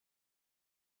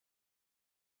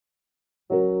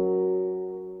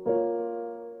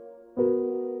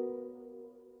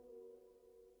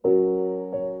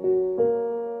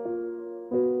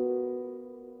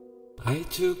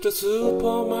took the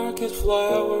supermarket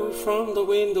flower from the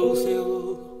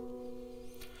windowsill.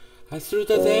 I threw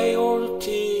the day old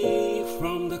tea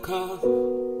from the cup.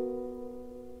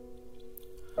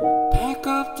 Pack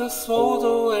up the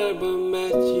photo album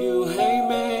at you, hey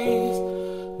mates.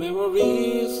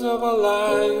 Memories of a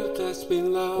life that's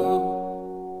been loved.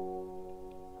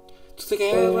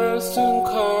 Together soon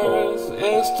cars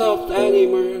and stuffed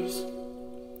animals.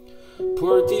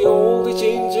 Poured the old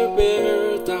ginger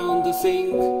beer down the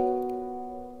sink.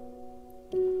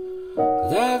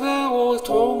 Dad always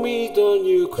told me, don't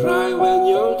you cry when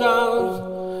you're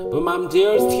down. But Mom,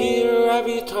 there's tears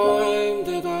every time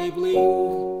that I blink.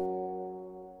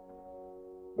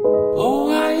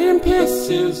 Oh, I am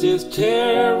pieces is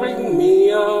tearing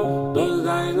me up. But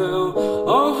I know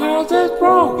a heart that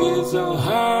broke is a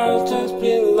heart that's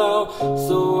been loved.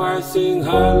 So I sing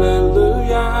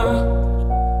hallelujah.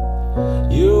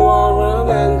 You are an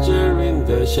angel in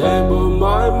the shape of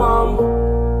my mom.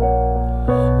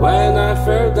 When I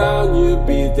fell down, you'd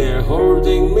be there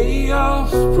holding me up.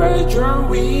 Spread your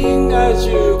wings as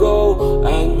you go.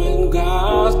 And when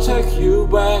God takes you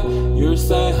back, you'll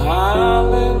say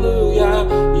hallelujah,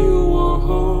 you are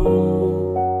home.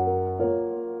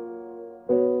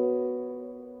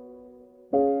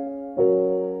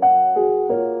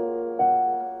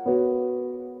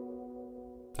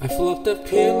 I flipped the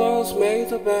pillows, made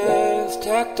the bed,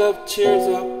 stacked up chairs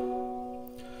up,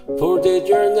 folded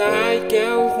your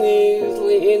nightgowns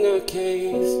neatly in a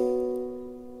case.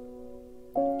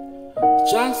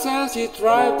 John says he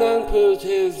dried and put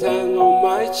his hand on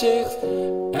my cheeks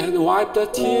and wiped a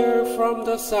tear from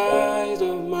the side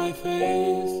of my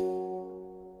face.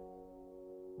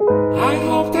 I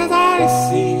hope that I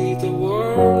see the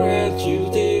world as you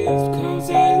did,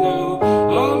 'cause I know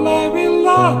a life in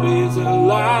love is a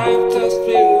life that's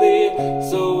been lived.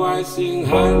 So I sing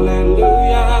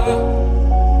hallelujah.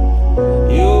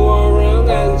 You are an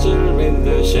angel in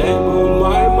the shape of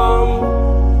my mom.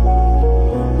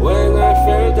 When I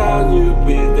fell down, you'd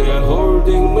be there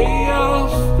holding me up.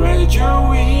 Spread your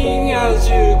wings as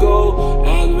you go.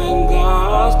 And when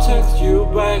God takes you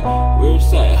back, we'll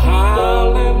say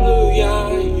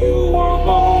hallelujah, you are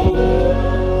home.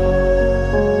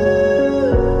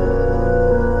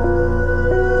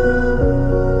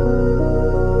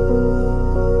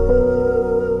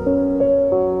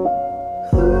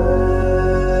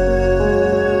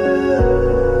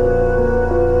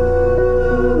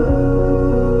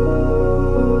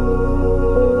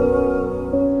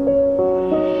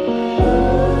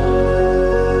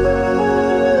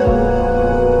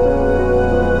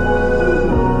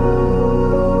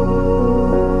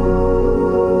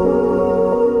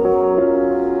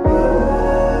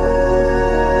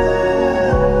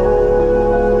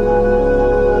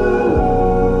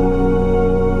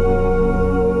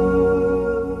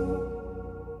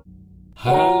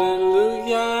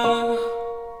 Hallelujah,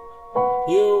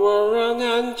 you were an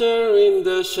angel in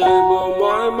the shape of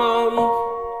my mom.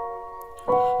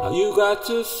 You got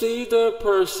to see the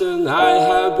person I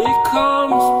have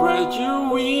become. Spread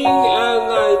your wings, and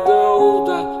I know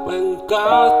that when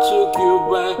God took you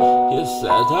back, He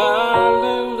said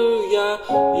hallelujah.